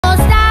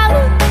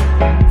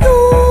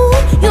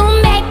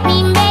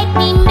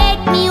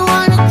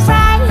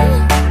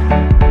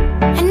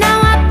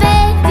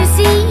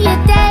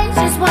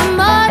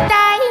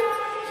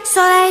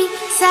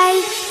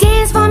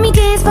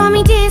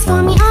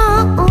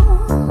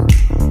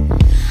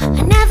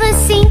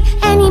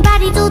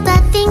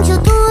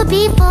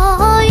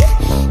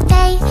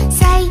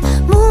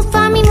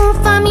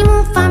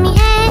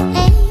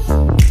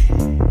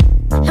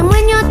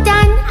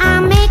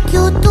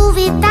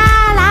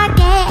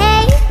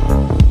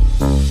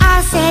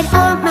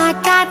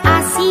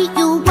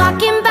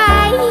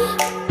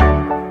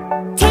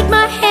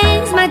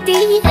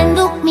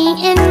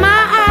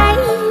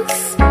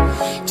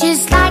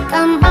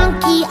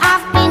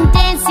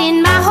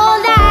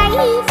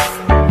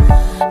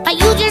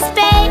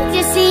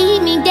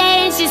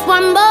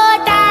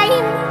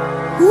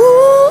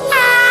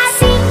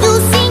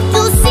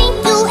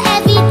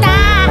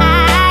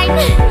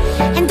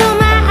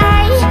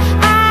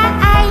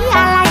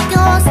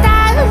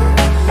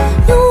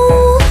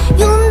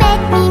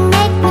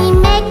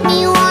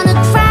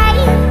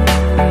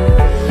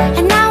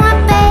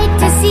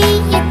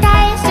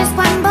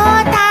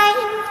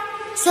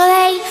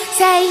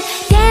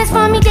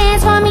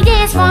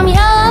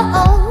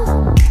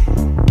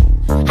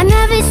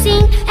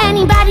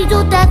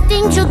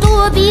things you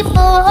do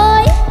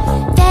before.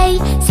 They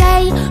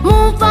say,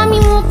 move for me,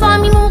 move for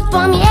me, move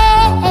for me,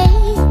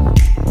 hey.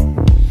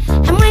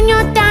 And when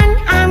you're done,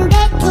 I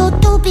beg you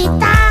to be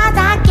that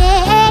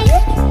again.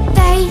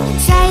 They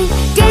say,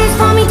 dance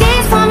for me,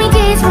 dance for me,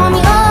 dance for me,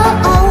 oh,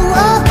 oh,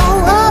 oh,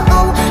 oh, oh,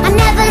 oh. I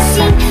never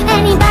seen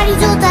anybody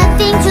do the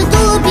things you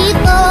do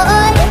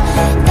before.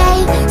 They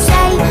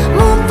say,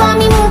 move for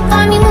me, move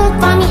for me, move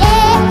for me,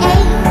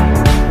 hey.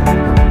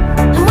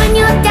 And when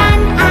you're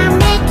done, I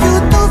make you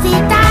do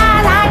it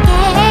all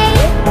again.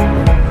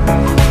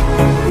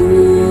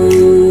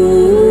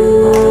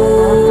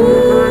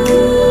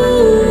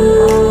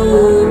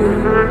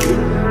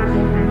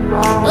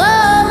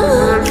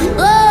 Oh,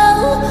 oh.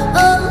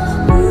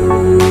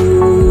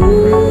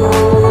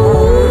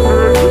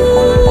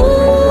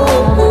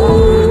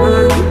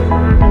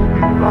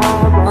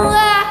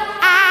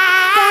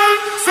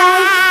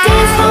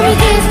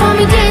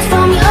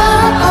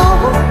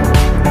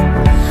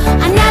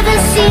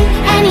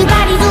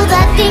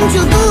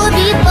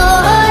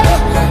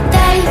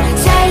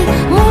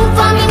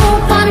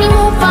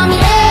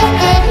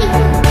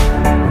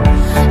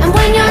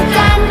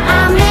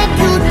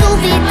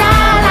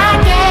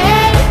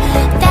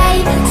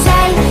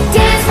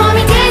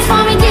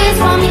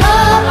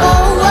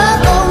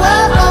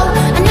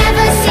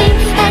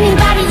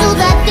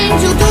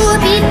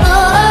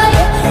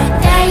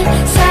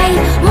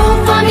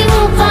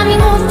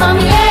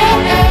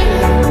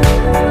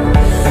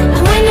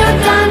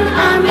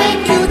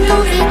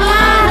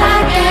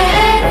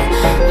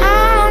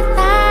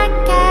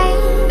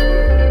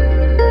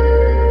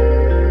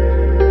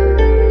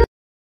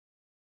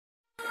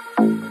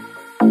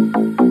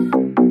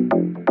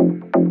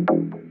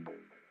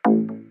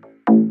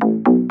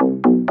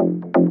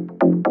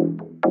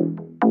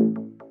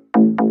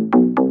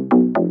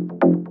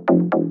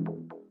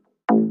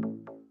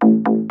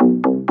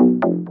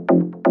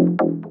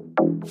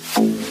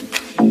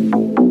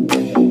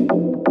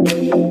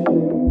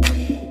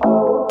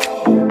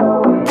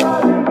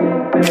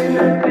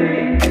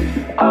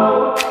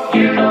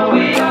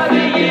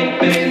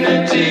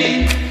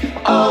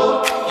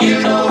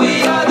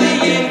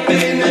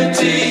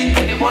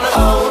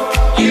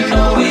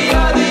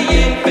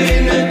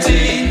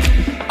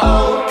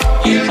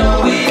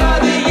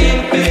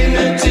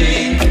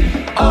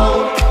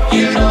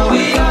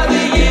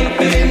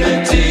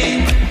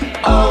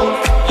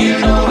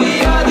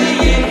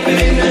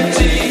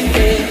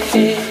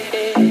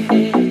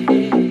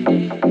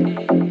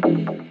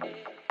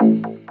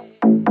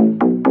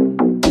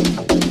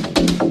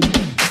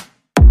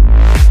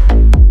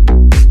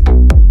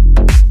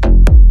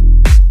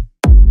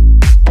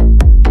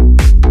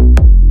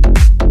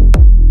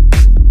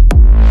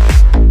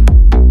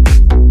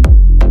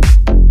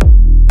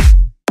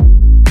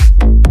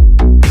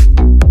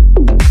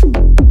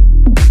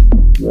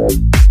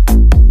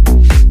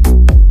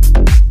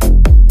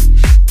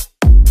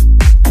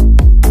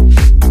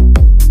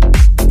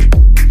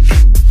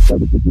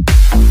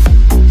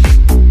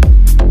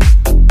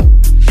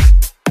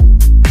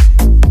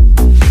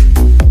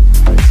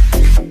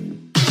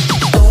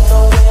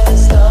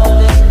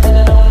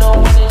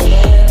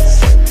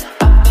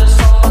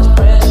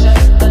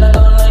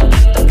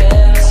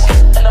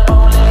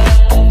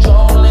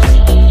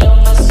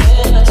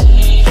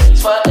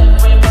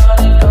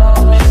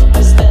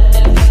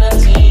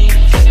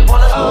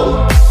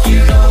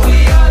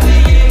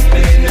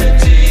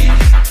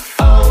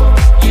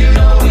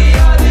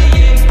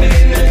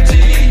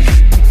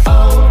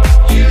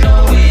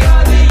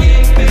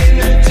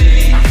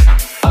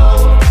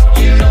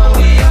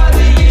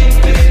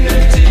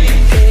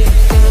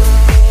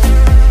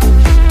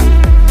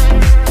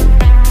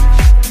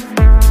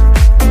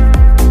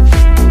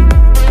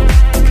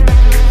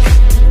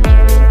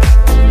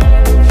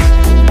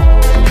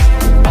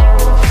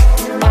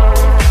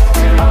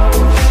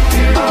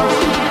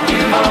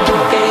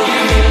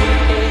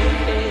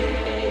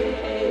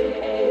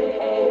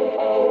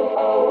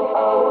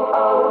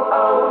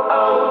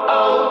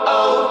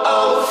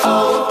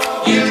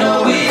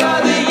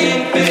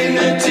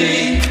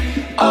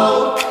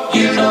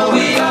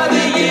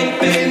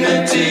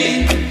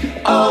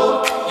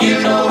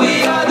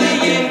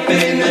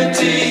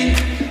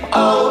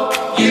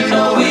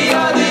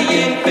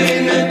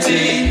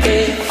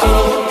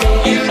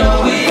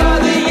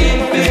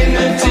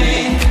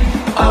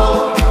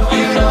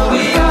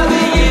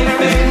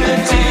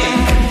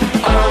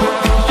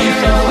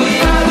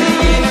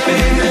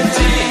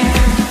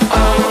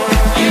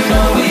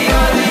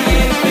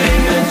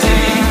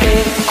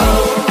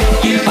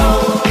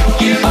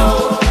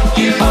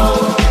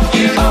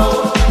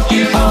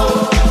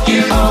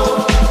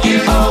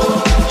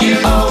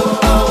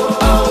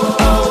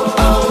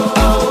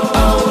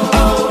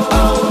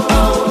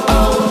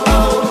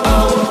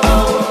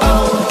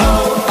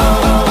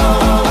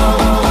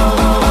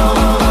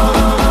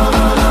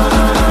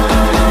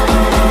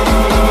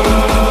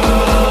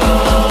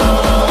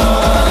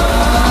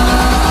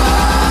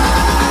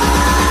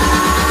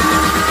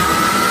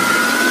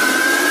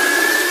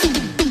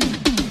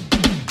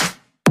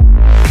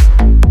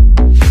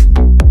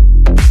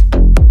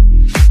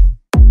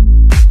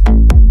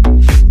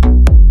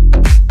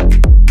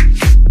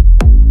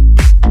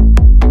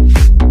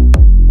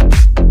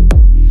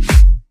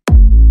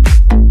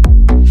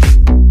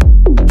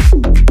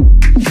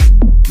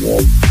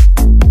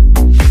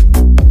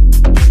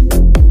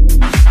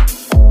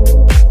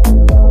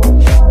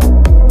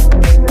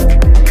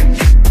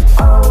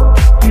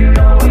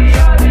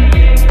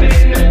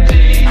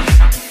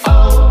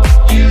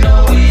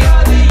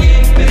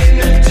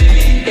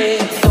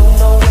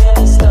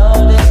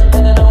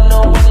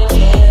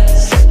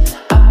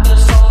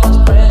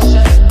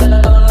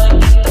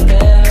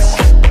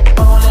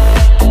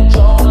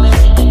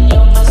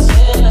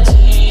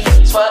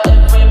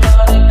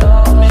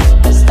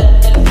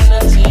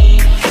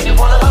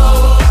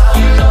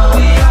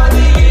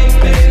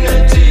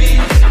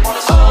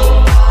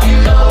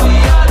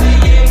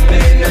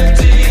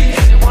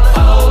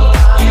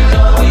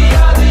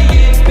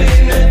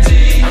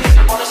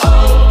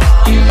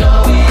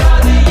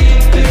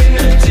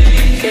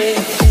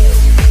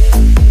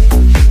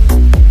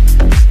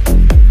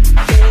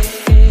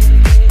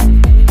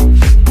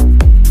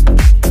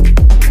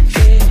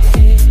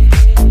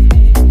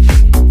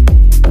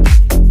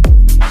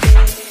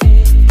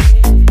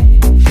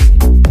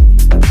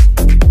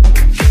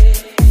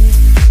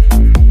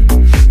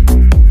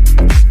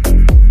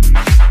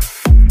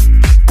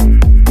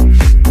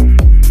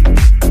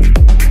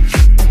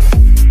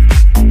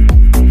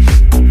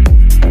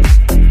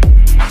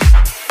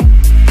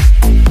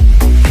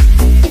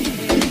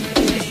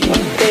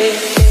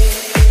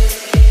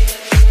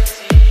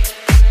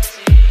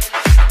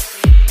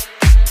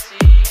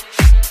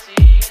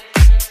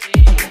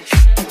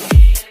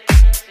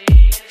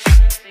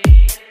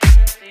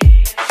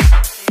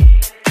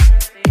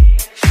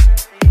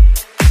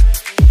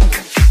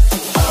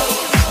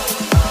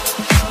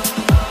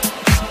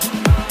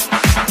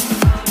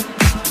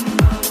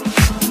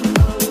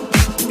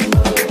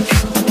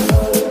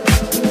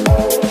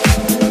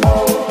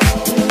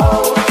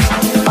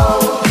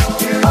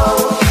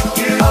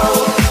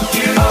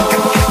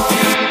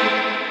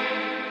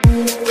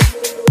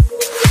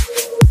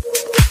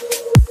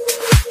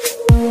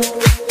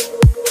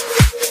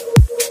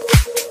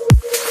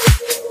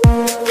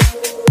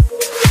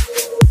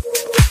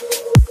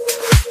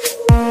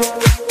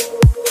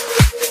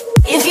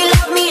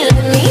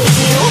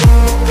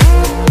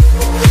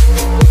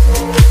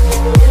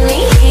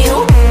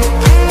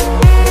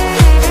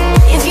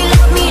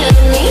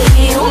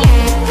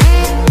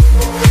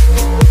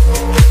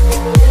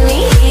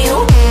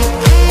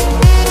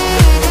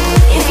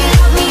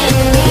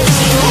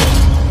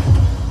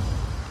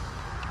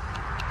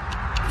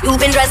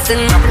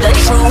 confessing the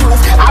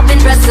truth. I've been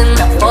dressing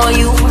up for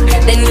you,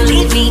 then you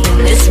leave me in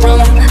this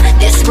room,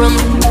 this room.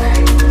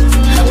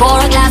 Pour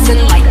a glass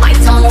and bite my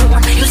tongue.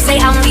 You say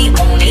I'm the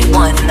only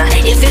one.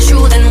 If it's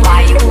true, then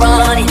why you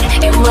running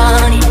and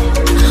running?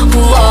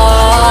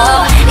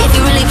 Whoa. If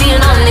you're really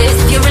being honest,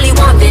 if you really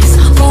want this,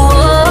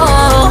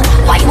 whoa.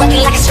 Why you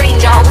acting like a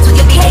stranger? What's with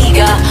your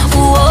behavior?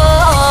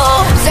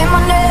 Whoa. Say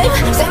my name,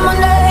 say my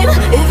name.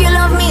 If you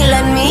love me,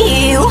 let me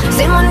hear you.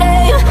 Say my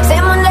name,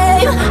 say my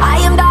name. I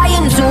am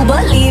dying to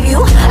believe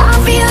you. I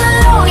feel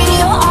alone in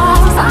your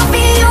arms. I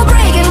feel you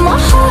breaking my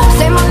heart.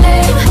 Say my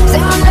name,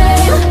 say my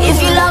name. If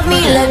you love me,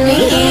 let me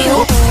hear you.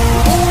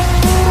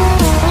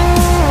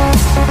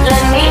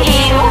 Let me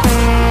hear you.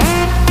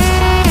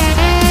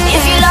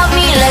 If you love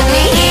me, let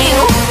me hear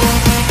you.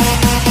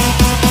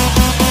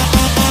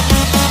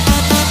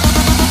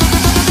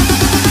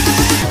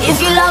 If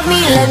you love me,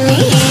 let me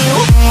hear you.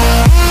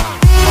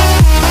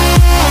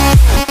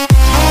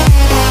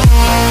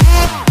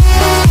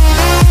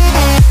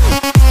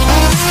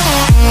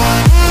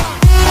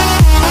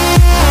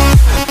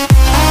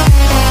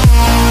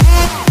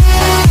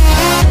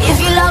 If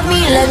you love me,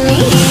 let me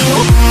hear you.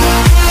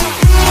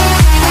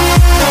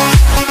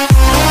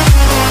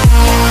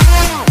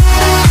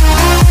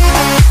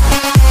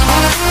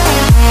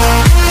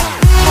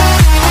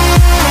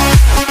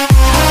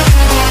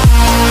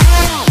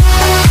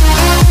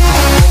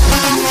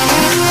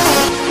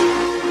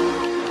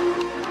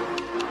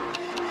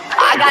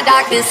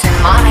 Darkness in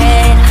my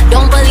head,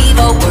 don't believe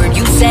a word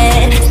you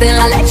said. Still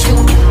I let you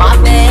in my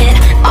bed,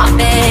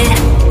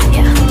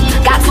 yeah.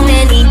 Got too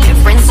many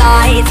different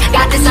sides,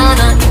 got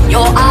dishonor in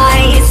your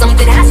eyes.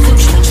 Something has to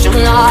change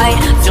tonight,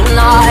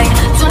 tonight,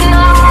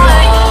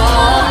 tonight.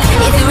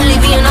 If you're really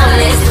being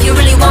honest, if you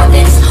really want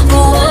this,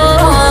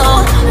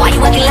 whoa. Why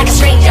you acting like a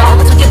stranger?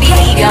 What's with your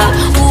behavior?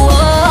 Whoa.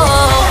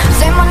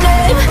 Say my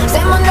name,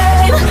 say my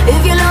name.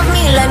 If you love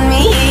me, let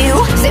me hear you.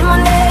 Say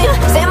my name,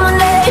 say my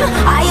name.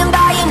 I am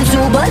dying to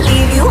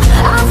believe you.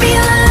 I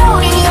feel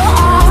alone in your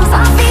arms.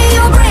 I feel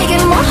you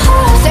breaking my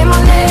heart. Say my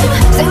name,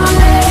 say my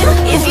name.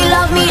 If you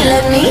love me,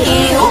 let me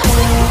hear you.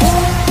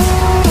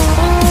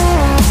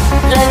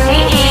 Let me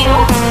hear you.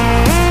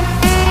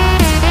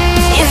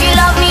 If you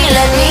love me,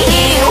 let me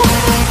hear you.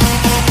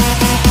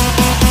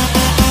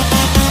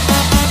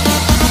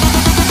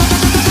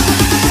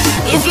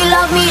 If you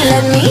love me,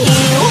 let me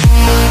hear you.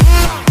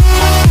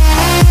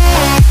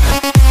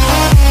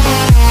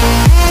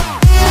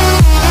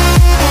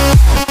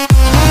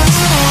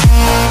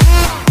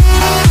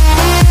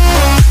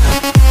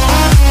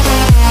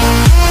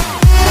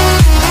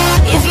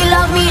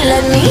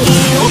 Let me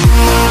hear you.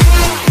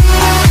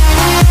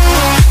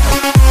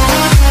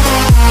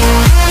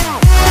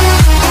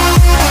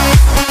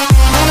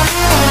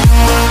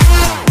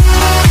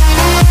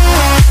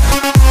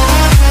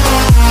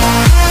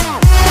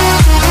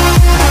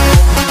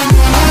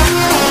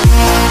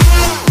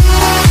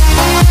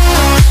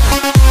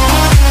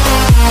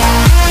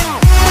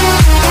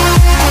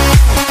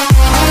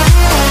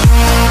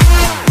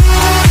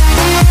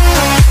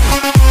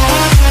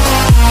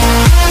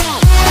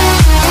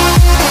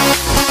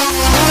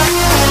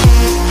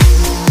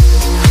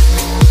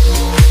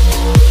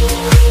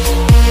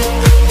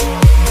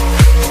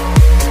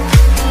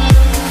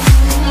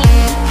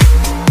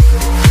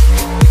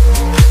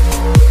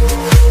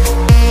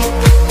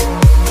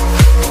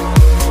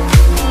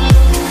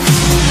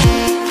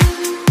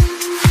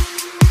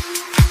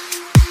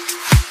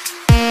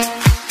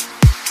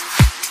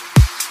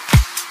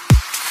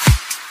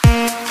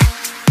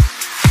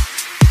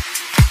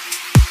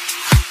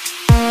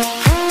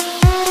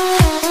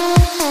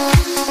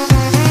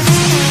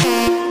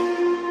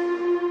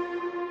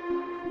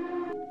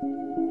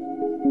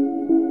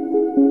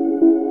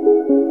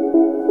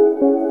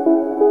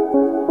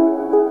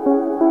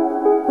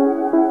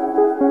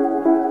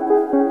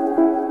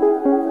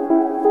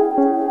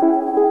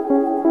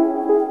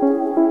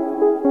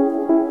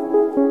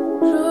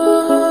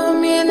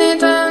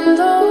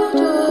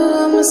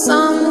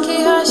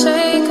 Sanki her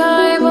şey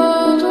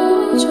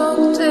kayboldu,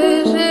 çok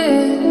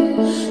derin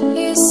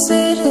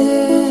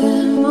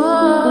hislerim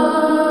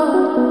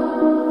var.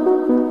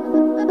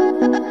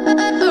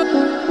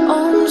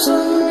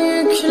 Omzum